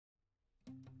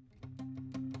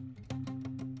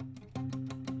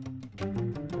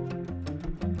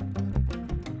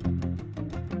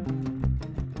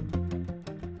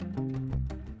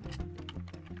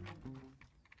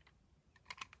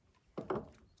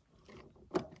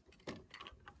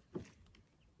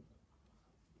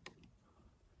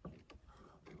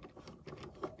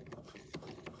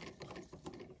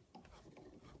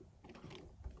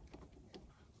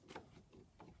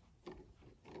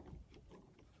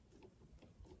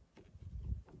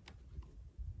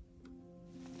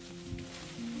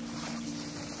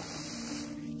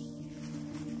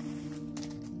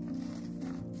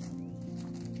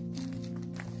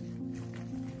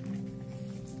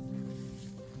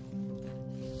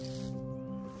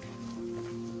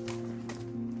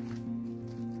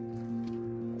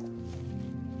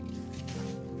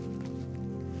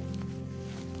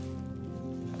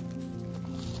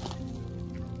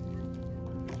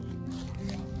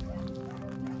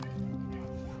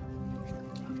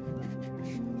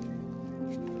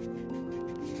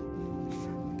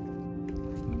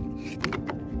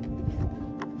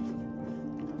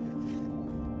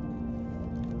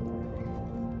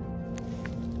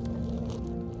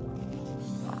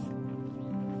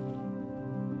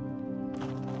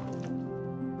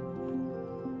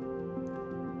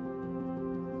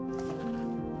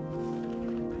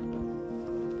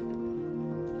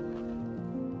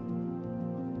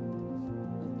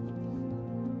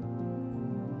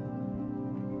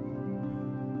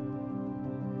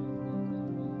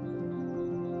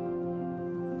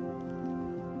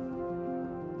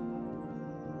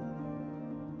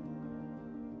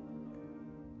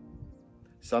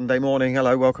Sunday morning,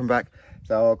 hello, welcome back.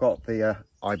 So I've got the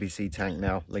IBC tank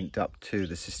now linked up to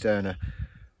the cisterna.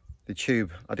 The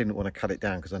tube, I didn't want to cut it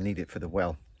down because I need it for the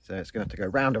well. So it's going to have to go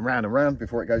round and round and round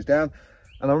before it goes down.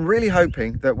 And I'm really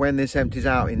hoping that when this empties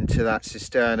out into that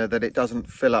cisterna that it doesn't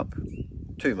fill up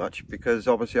too much, because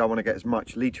obviously I want to get as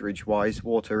much literage wise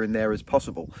water in there as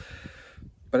possible.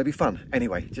 But it'd be fun.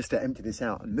 Anyway, just to empty this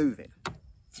out and move it.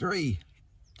 3,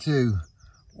 2,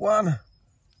 1.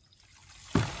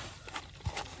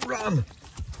 Run!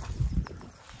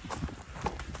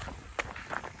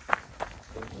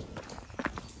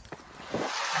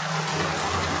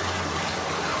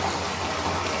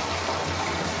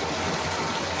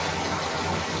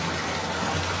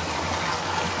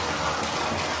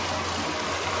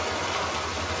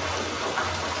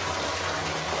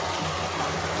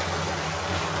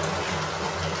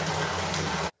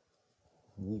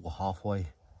 Ooh, halfway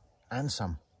and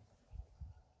some.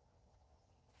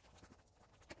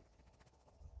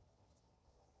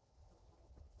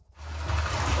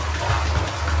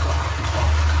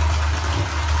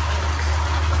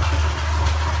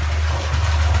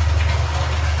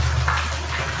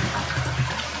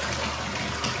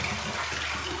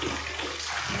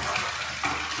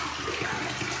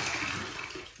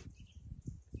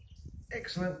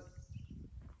 Excellent.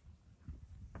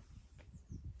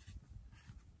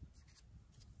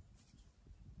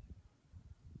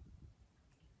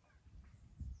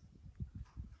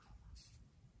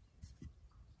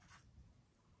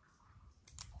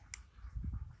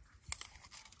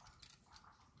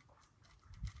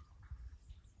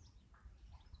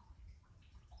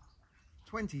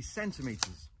 "20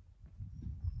 centimeters.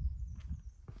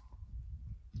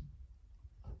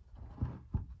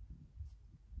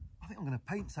 I think I'm going to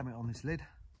paint something on this lid,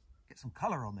 get some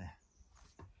colour on there.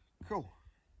 Cool.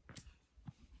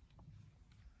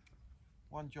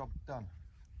 One job done.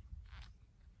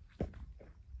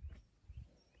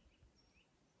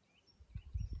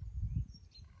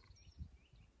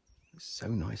 It's so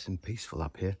nice and peaceful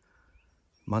up here.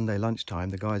 Monday lunchtime,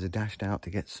 the guys are dashed out to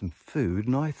get some food,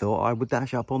 and I thought I would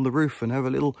dash up on the roof and have a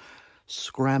little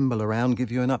scramble around,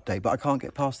 give you an update. But I can't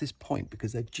get past this point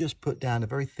because they've just put down a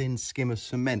very thin skim of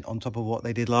cement on top of what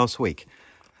they did last week.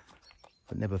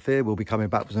 But never fear, we'll be coming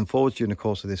backwards and forwards during the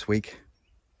course of this week.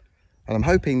 And I'm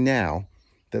hoping now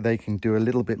that they can do a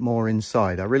little bit more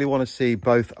inside. I really want to see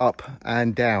both up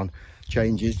and down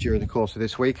changes during the course of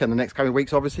this week and the next coming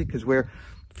weeks, obviously, because we're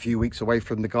a few weeks away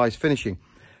from the guys finishing.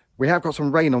 We have got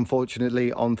some rain,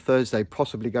 unfortunately, on Thursday,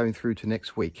 possibly going through to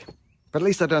next week. But at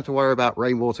least I don't have to worry about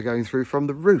rainwater going through from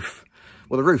the roof.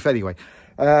 Well, the roof anyway.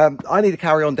 I need to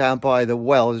carry on down by the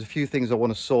well. There's a few things I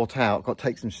want to sort out. Got to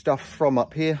take some stuff from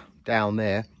up here, down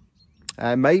there.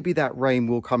 Maybe that rain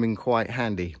will come in quite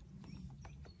handy.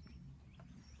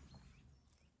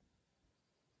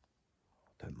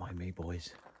 Don't mind me,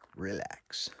 boys.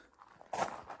 Relax.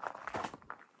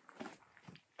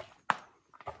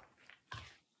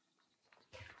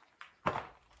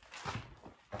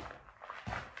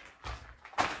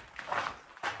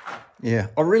 Yeah,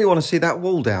 I really want to see that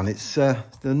wall down. It's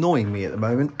annoying me at the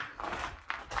moment.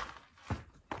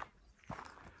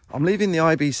 I'm leaving the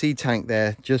IBC tank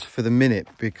there just for the minute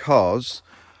because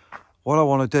what I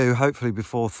want to do, hopefully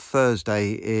before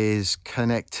Thursday, is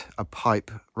connect a pipe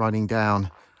running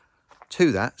down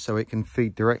to that so it can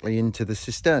feed directly into the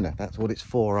cisterna. That's what it's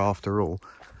for after all.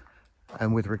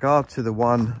 And with regard to the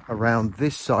one around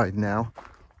this side now,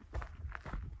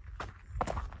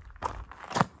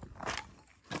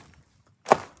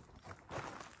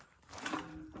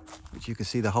 you can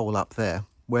see the hole up there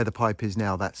where the pipe is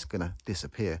now, that's going to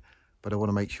disappear, but I want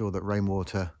to make sure that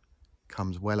rainwater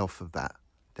comes well off of that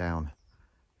down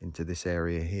into this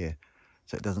area here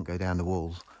so it doesn't go down the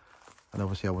walls. And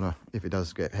obviously I want to, if it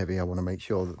does get heavy, I want to make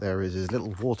sure that there is as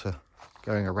little water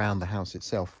going around the house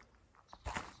itself.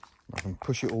 I can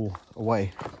push it all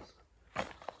away.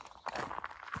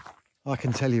 I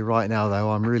can tell you right now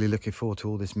though, I'm really looking forward to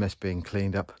all this mess being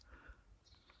cleaned up.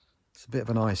 It's a bit of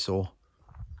an eyesore.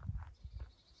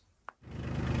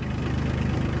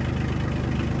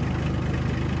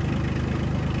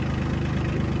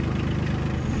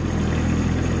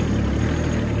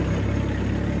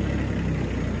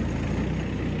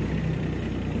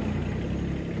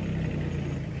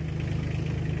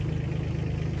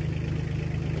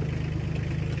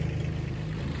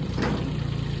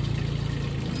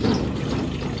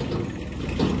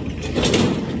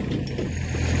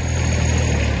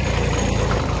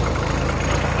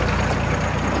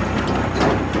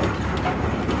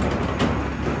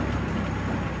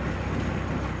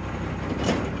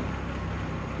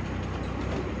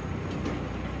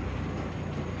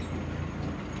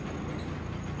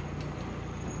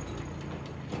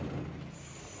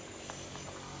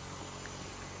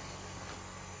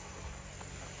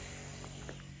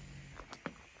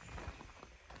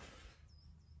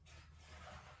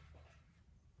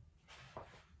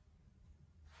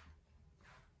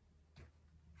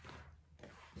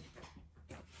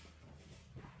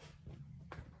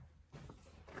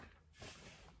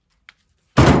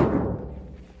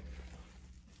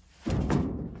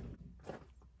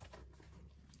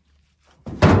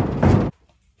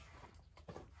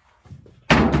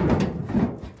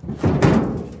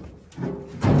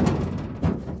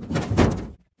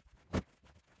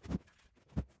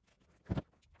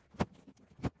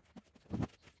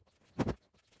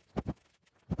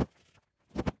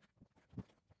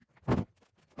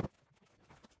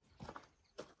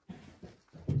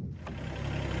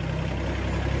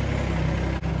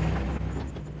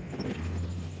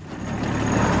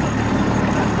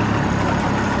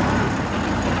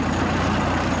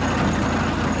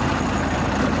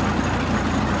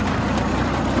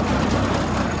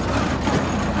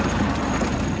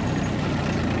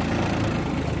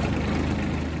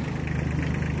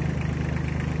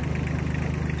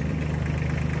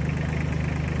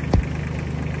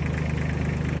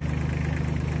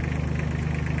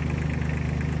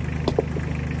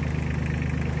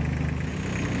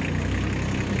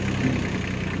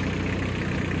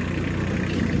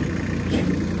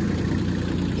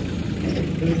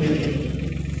 Now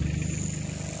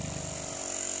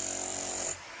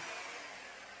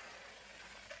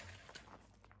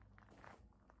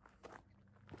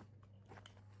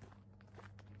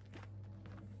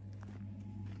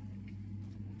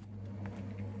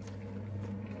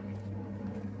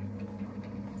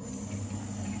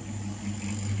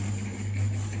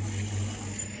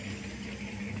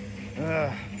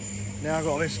I've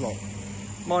got this lot,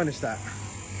 minus that.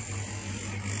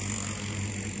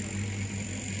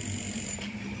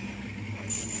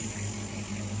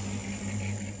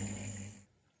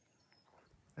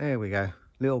 There we go,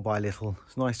 little by little.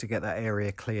 It's nice to get that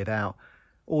area cleared out.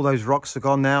 All those rocks are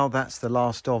gone now. That's the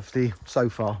last of the, so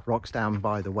far, rocks down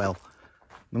by the well.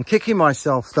 I'm kicking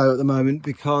myself though at the moment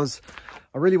because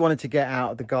I really wanted to get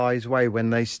out of the guys' way when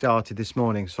they started this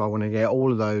morning. So I want to get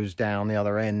all of those down the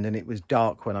other end, and it was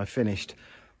dark when I finished.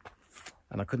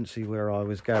 And I couldn't see where I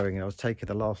was going. I was taking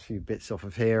the last few bits off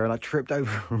of here and I tripped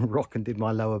over a rock and did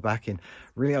my lower back in.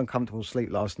 Really uncomfortable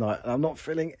sleep last night. And I'm not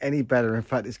feeling any better. In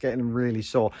fact, it's getting really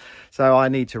sore. So I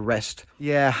need to rest.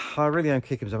 Yeah, I really am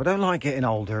kicking myself. I don't like getting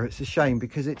older. It's a shame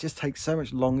because it just takes so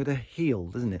much longer to heal,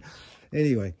 doesn't it?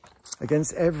 Anyway,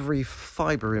 against every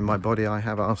fibre in my body, I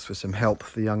have asked for some help.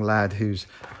 The young lad who's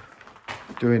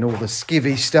doing all the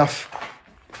skivvy stuff.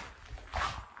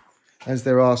 As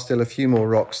there are still a few more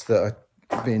rocks that are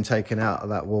being taken out of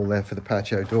that wall there for the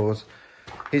patio doors.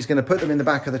 He's going to put them in the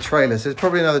back of the trailer. So there's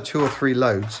probably another 2 or 3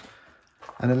 loads.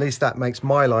 And at least that makes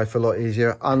my life a lot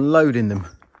easier unloading them.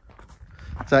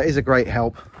 So it is a great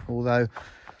help. Although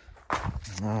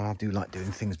I do like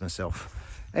doing things myself.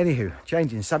 Anywho,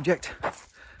 changing subject.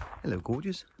 Hello,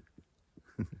 gorgeous.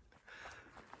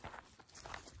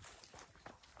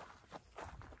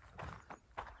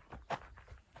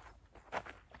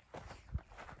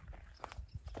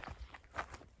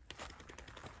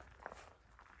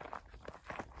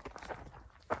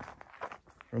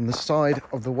 From the side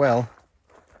of the well,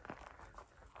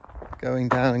 going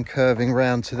down and curving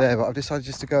round to there, but I've decided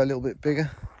just to go a little bit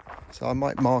bigger, so I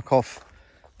might mark off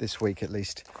this week at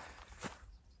least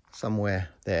somewhere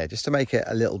there just to make it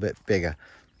a little bit bigger.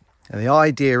 And the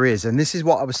idea is, and this is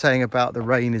what I was saying about the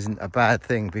rain isn't a bad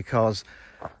thing, because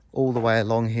all the way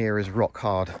along here is rock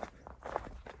hard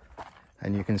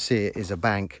and you can see it is a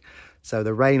bank, so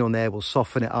the rain on there will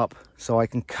soften it up so I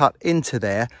can cut into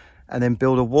there and then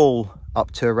build a wall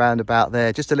up to around about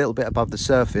there, just a little bit above the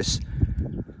surface.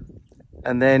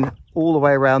 And then all the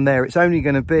way around there, it's only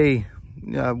going to be,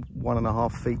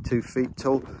 1.5 feet, 2 feet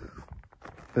tall.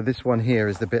 But this one here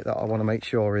is the bit that I want to make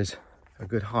sure is a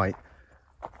good height.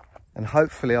 And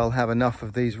hopefully I'll have enough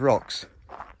of these rocks,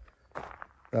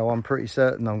 though I'm pretty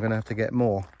certain I'm going to have to get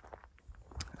more.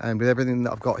 And with everything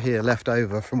that I've got here left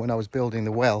over from when I was building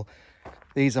the well,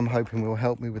 these I'm hoping will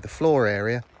help me with the floor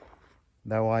area,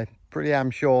 though I pretty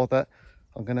am sure that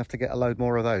I'm going to have to get a load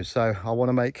more of those. So I want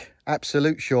to make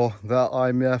absolute sure that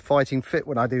I'm fighting fit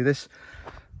when I do this.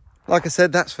 Like I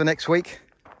said, that's for next week.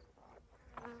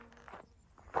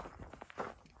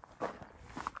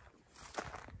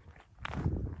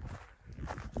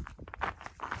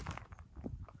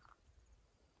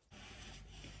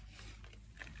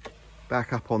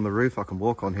 Back up on the roof, I can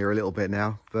walk on here a little bit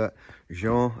now, but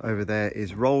Jean over there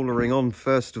is rollering on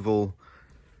first of all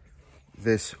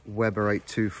this Weber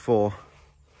 824,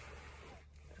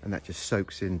 and that just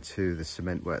soaks into the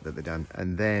cement work that they've done.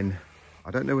 And then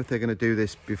I don't know if they're going to do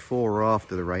this before or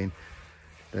after the rain.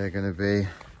 They're going to be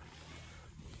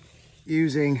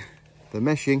using the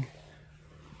meshing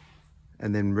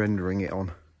and then rendering it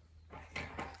on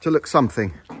to look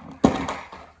something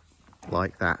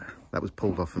like that. That was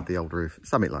pulled off of the old roof,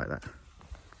 something like that.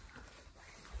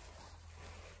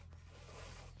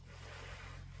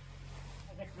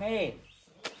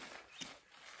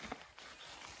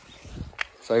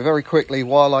 So very quickly,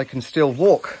 while I can still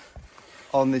walk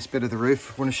on this bit of the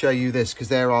roof, I want to show you this, because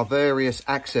there are various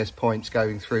access points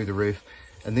going through the roof,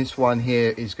 and this one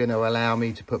here is going to allow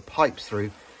me to put pipes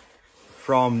through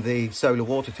from the solar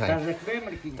water tank.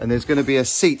 And there's going to be a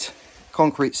seat,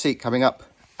 concrete seat coming up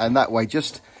and that way,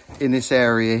 just in this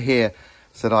area here,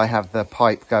 so that I have the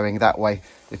pipe going that way.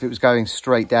 If it was going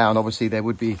straight down, obviously there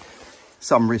would be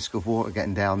some risk of water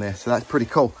getting down there, so that's pretty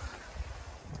cool.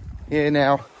 Here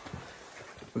now,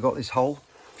 we've got this hole,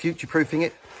 future-proofing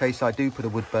it in case I do put a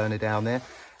wood burner down there,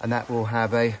 and that will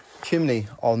have a chimney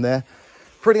on there,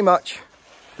 pretty much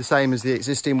the same as the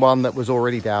existing one that was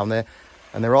already down there.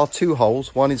 And there are 2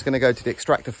 holes. One is going to go to the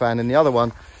extractor fan, and the other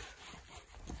one,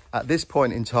 at this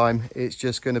point in time, it's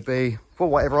just going to be for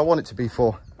whatever I want it to be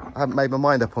for. I haven't made my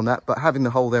mind up on that, but having the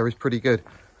hole there is pretty good.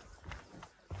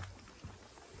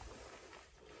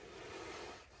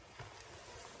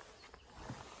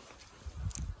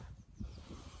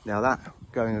 Now that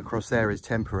going across there is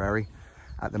temporary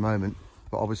at the moment,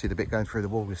 but obviously the bit going through the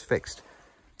wall is fixed.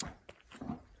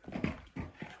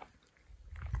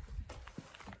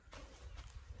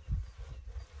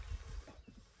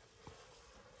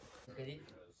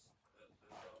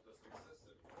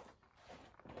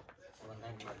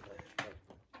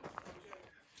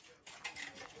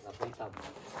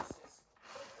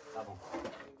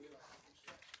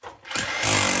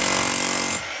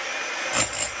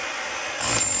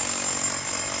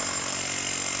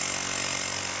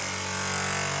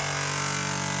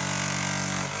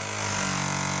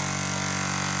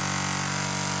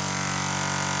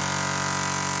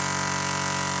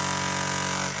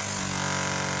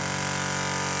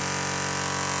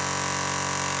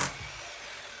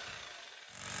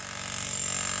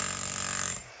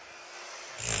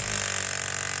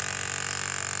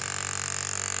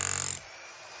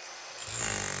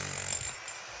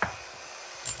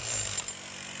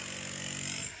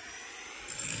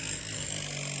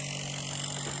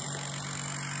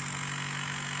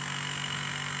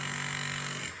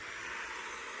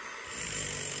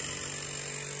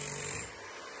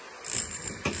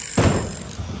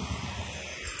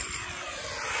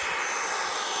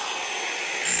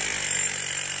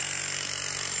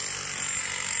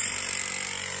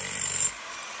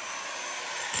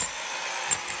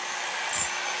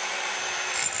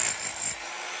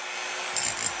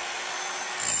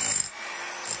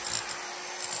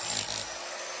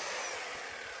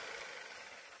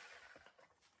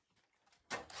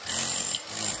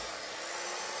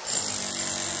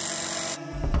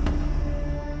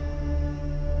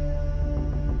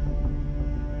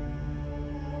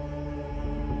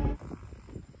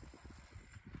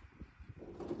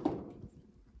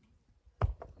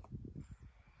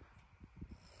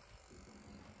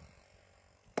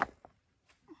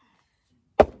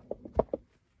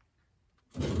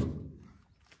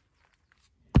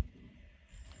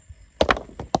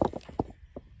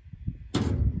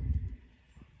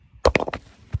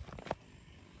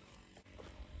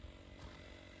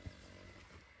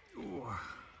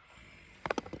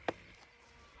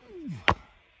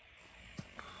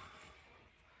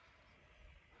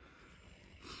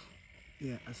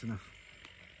 Yeah, that's enough.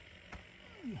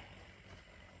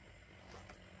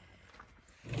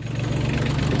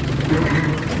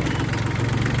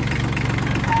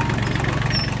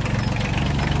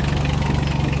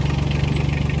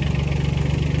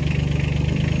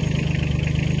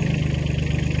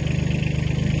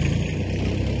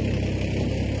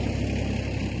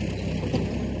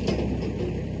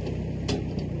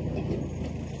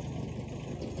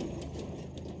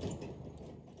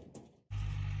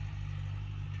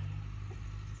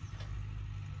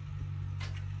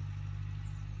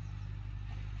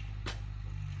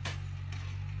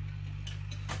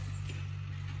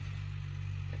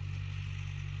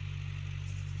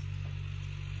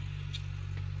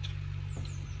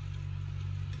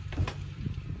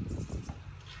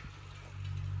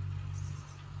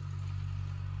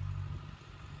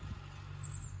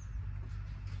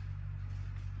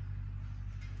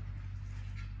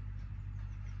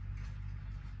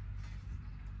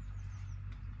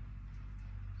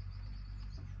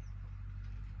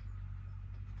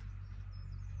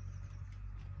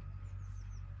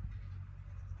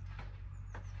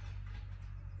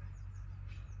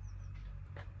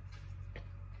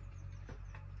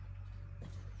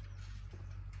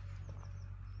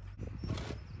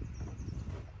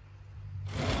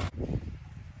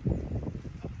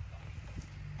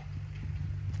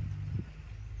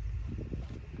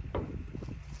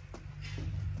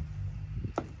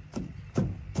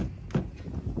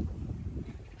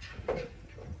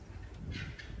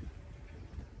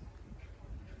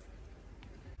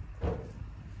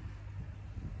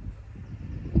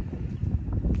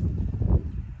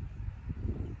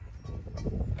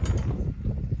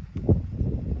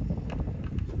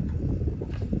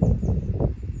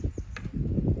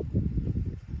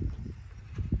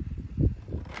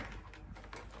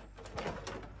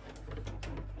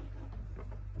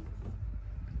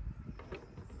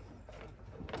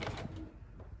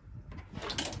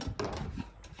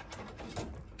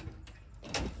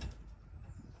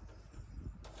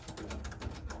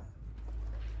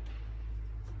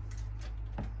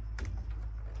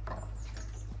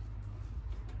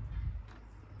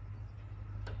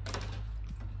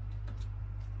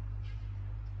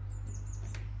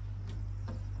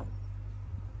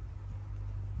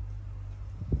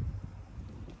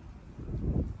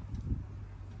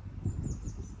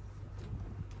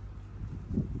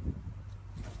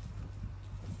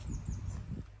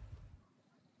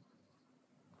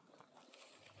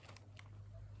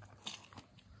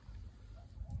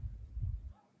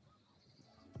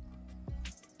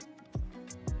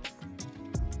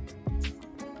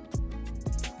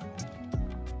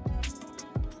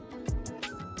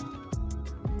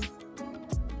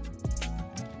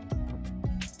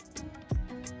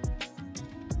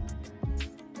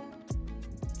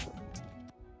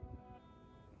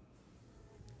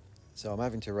 So I'm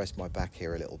having to rest my back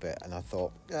here a little bit, and I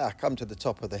thought, yeah, come to the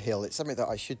top of the hill. It's something that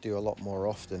I should do a lot more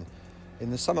often.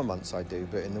 In the summer months I do,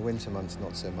 but in the winter months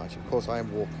not so much. Of course I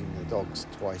am walking the dogs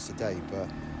twice a day,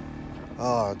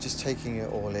 but just taking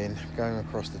it all in, going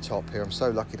across the top here. I'm so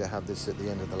lucky to have this at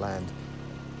the end of the land,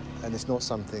 and it's not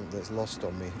something that's lost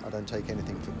on me. I don't take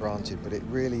anything for granted, but it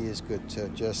really is good to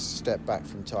just step back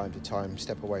from time to time,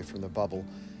 step away from the bubble,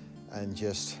 and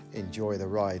just enjoy the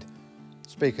ride.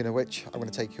 Speaking of which, I'm going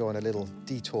to take you on a little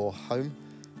detour home,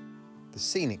 the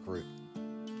scenic route.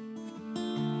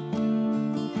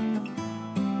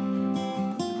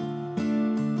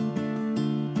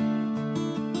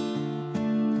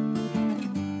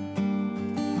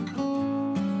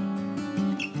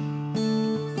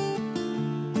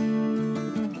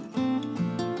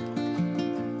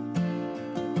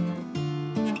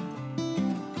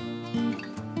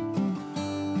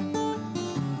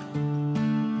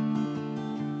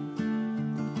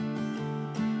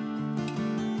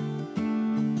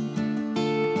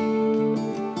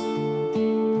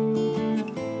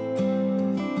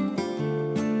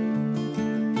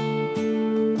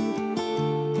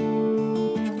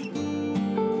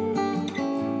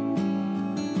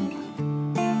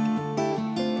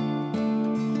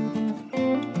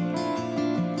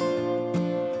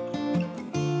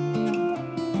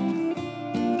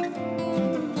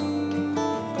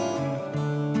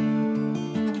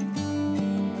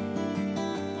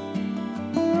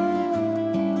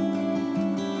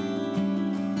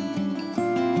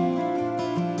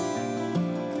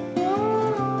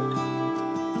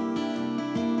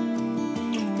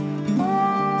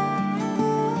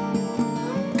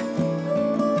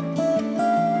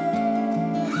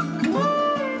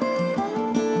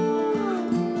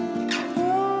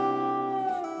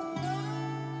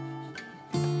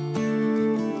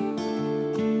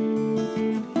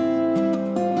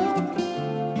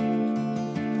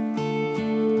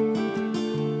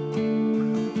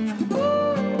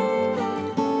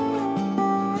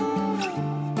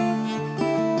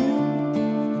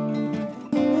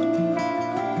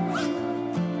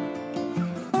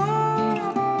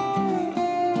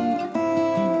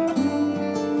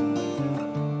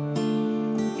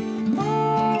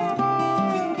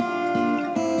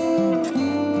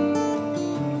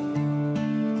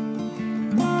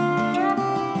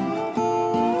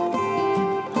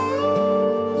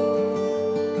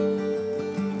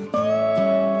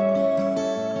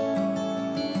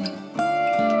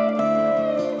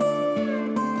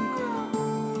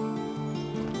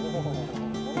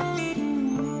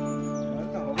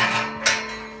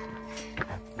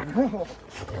 Hello.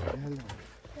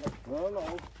 Hello.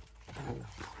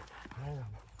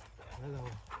 Hello.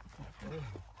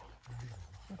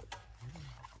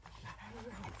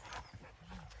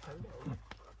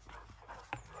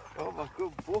 Oh, my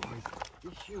good boy.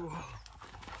 Yes, you are.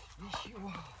 Yes, you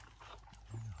are.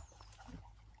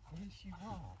 Yes, you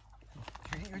are.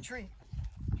 Treat you a treat.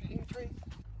 Treat you a treat.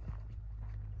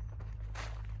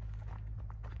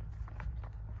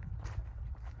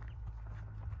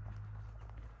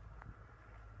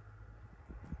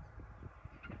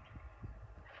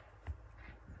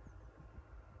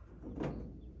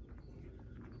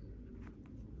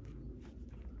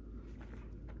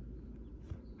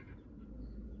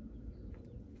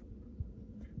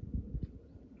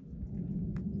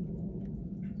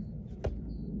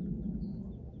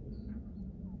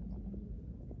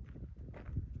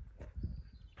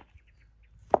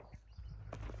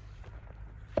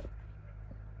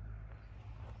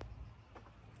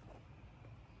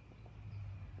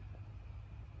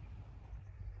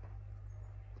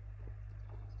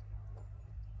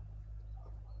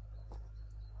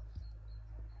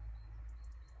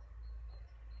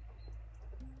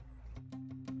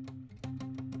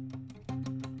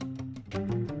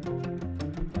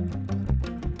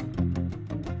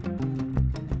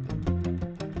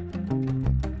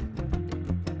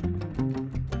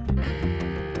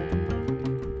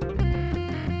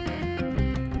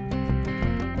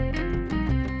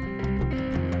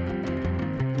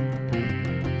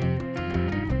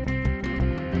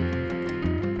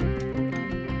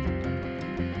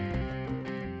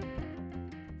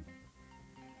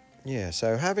 Yeah,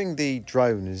 so having the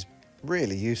drone is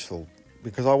really useful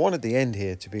because I wanted the end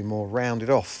here to be more rounded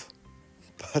off.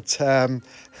 But I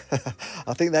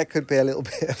think that could be a little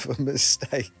bit of a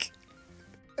mistake.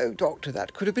 Oh, Doctor,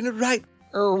 that could have been a right.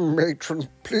 Oh, matron,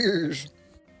 please.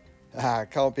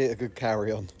 Can't be a good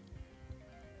carry-on.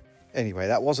 Anyway,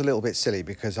 that was a little bit silly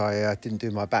because I didn't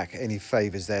do my back any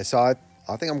favours there. So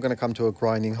I think I'm going to come to a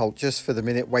grinding halt just for the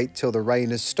minute, wait till the rain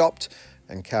has stopped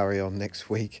and carry on next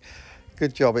week.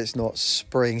 Good job it's not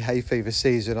spring hay fever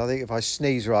season. I think if I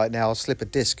sneeze right now, I'll slip a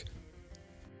disc.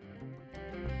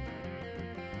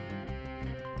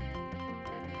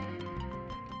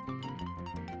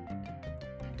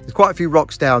 There's quite a few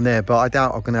rocks down there, but I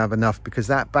doubt I'm going to have enough because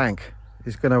that bank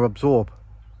is going to absorb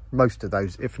most of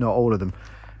those, if not all of them.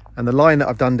 And the line that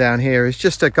I've done down here is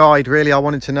just a guide, really. I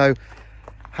wanted to know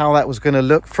how that was going to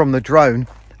look from the drone,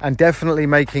 and definitely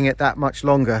making it that much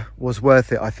longer was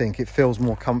worth it. I think it feels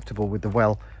more comfortable with the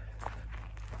well.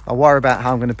 I'll worry about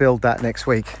how I'm going to build that next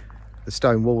week, the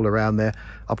stone wall around there.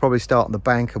 I'll probably start on the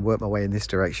bank and work my way in this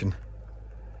direction.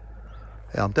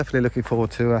 Yeah, I'm definitely looking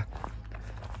forward to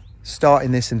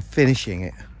starting this and finishing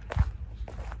it.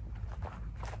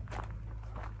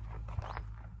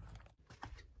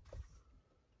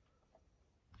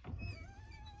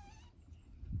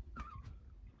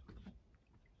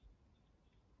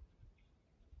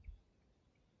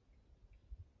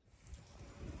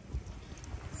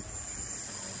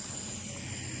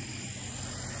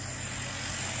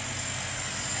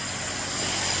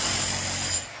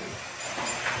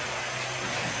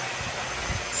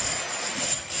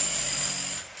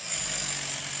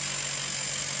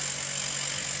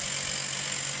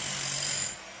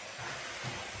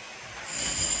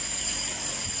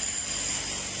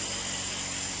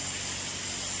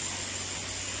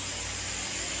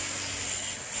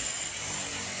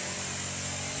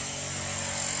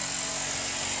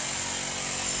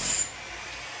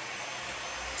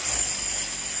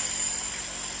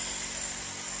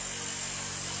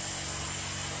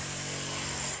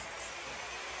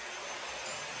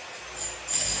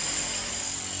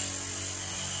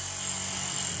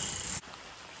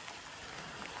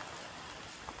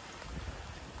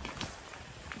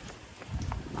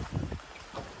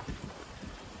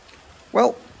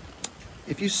 Well,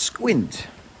 if you squint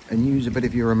and use a bit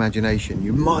of your imagination,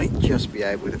 you might just be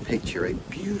able to picture a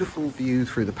beautiful view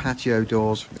through the patio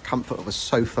doors from the comfort of a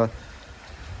sofa.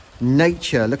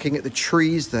 Nature, looking at the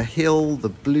trees, the hill, the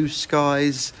blue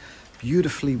skies,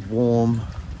 beautifully warm.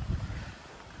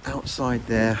 Outside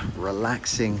there,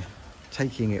 relaxing,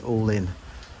 taking it all in.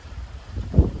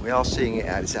 We are seeing it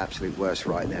at its absolute worst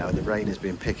right now. The rain has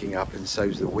been picking up and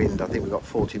so's the wind. I think we've got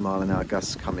 40-mile-an-hour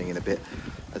gusts coming in a bit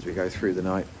as we go through the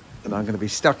night. And I'm going to be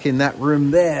stuck in that room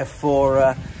there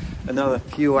for another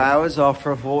few hours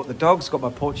after I've walked the dogs, got my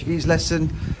Portuguese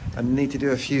lesson, and need to do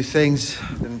a few things.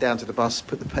 Then down to the bus,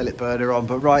 put the pellet burner on.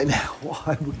 But right now, what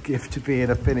I would give to be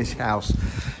in a finished house,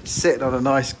 sitting on a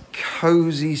nice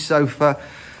cozy sofa,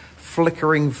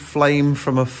 flickering flame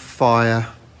from a fire,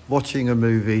 watching a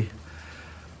movie.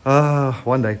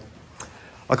 One day.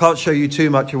 I can't show you too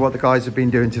much of what the guys have been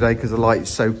doing today because the light is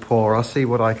so poor. I'll see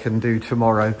what I can do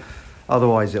tomorrow.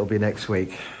 Otherwise, it'll be next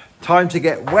week. Time to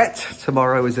get wet.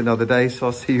 Tomorrow is another day, so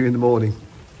I'll see you in the morning.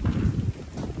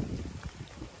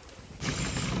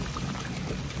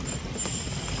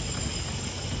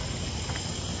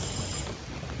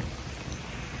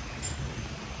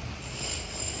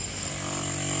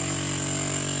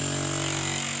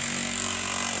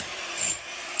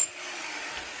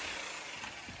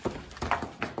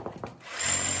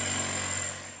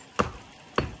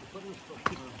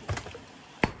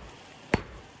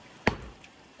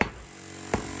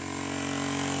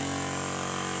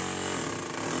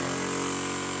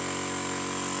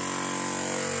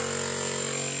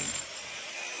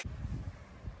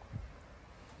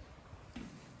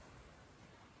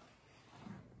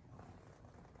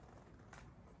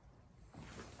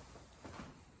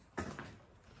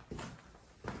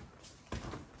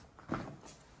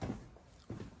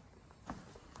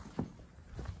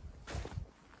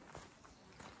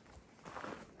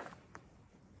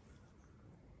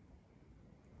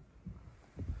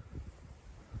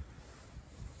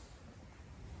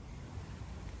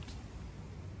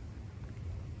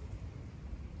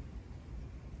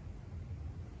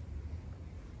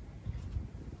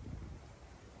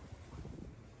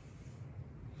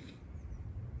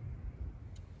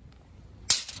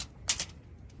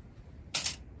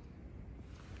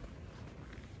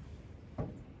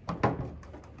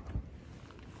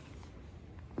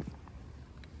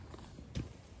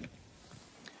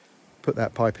 Put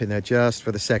that pipe in there just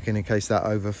for the second in case that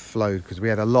overflowed, because we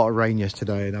had a lot of rain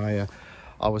yesterday and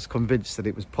I was convinced that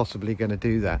it was possibly going to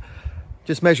do that.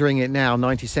 Just measuring it now,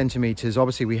 90 centimeters.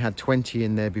 Obviously we had 20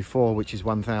 in there before, which is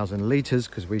 1,000 liters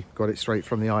because we got it straight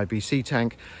from the IBC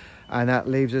tank. And that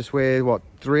leaves us with, what,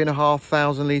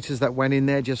 3,500 litres that went in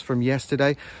there just from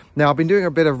yesterday. Now, I've been doing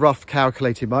a bit of rough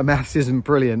calculating. My maths isn't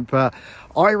brilliant, but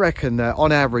I reckon that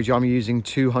on average, I'm using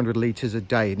 200 litres a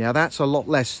day. Now, that's a lot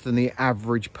less than the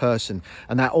average person.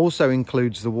 And that also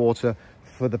includes the water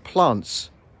for the plants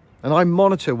And I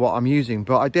monitor what I'm using,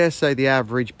 but I dare say the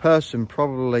average person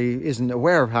probably isn't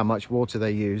aware of how much water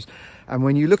they use. And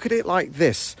when you look at it like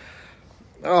this,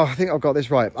 oh, I think I've got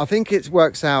this right. I think it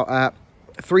works out at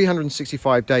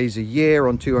 365 days a year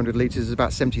on 200 litres is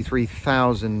about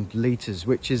 73,000 litres,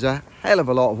 which is a hell of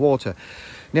a lot of water.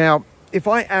 Now, if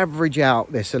I average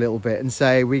out this a little bit and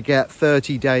say we get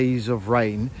 30 days of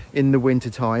rain in the winter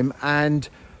time, and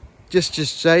just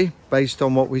say, based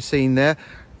on what we've seen there,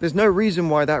 there's no reason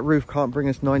why that roof can't bring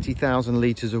us 90,000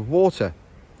 litres of water.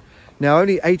 Now,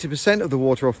 only 80% of the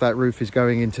water off that roof is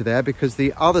going into there because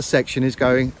the other section is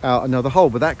going out another hole,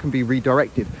 but that can be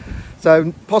redirected.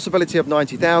 So possibility of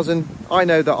 90,000. I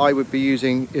know that I would be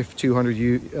using, if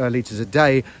 200 litres a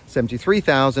day,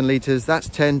 73,000 litres, that's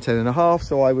 10 and a half.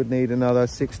 So I would need another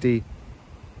 62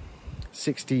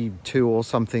 or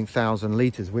something thousand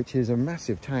litres, which is a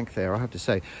massive tank there, I have to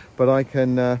say. But I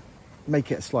can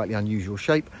make it a slightly unusual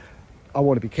shape. I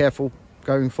want to be careful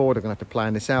going forward. I'm going to have to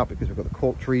plan this out because we've got the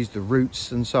cork trees, the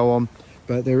roots and so on.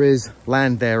 But there is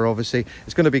land there, obviously.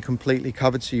 It's going to be completely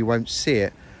covered so you won't see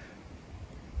it.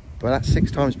 But that's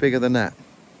 6 times bigger than that.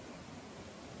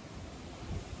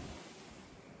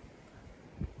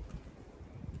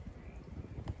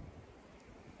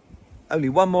 Only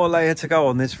one more layer to go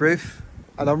on this roof,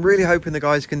 and I'm really hoping the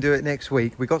guys can do it next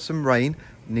week. We got some rain,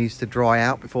 it needs to dry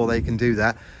out before they can do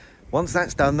that. Once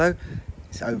that's done though,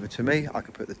 it's over to me. I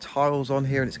can put the tiles on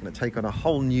here and it's going to take on a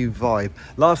whole new vibe.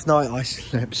 Last night I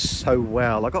slept so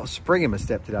well. I got a spring in my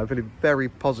step today. I'm feeling very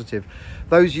positive.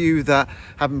 Those of you that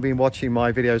haven't been watching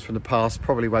my videos from the past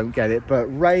probably won't get it, but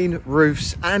rain,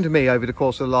 roofs and me over the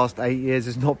course of the last 8 years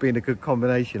has not been a good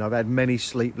combination. I've had many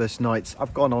sleepless nights.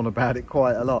 I've gone on about it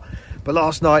quite a lot, but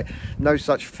last night, no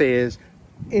such fears.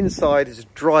 Inside is as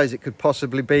dry as it could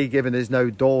possibly be, given there's no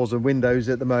doors and windows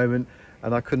at the moment,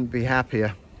 and I couldn't be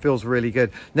happier. Feels really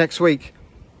good. Next week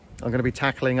I'm going to be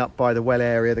tackling up by the well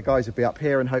area. The guys will be up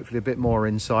here and hopefully a bit more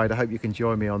inside. I hope you can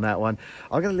join me on that one.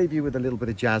 I'm going to leave you with a little bit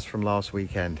of jazz from last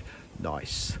weekend.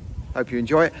 Nice. Hope you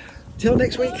enjoy it. Till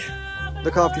next week,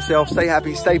 look after yourself, stay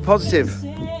happy, stay positive.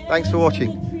 Thanks for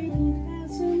watching.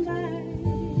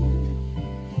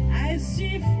 I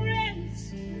see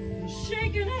friends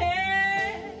shaking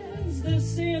hands, they're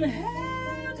saying,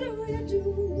 how do we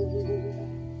do?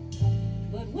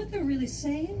 But what they're really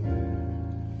saying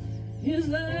is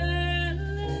that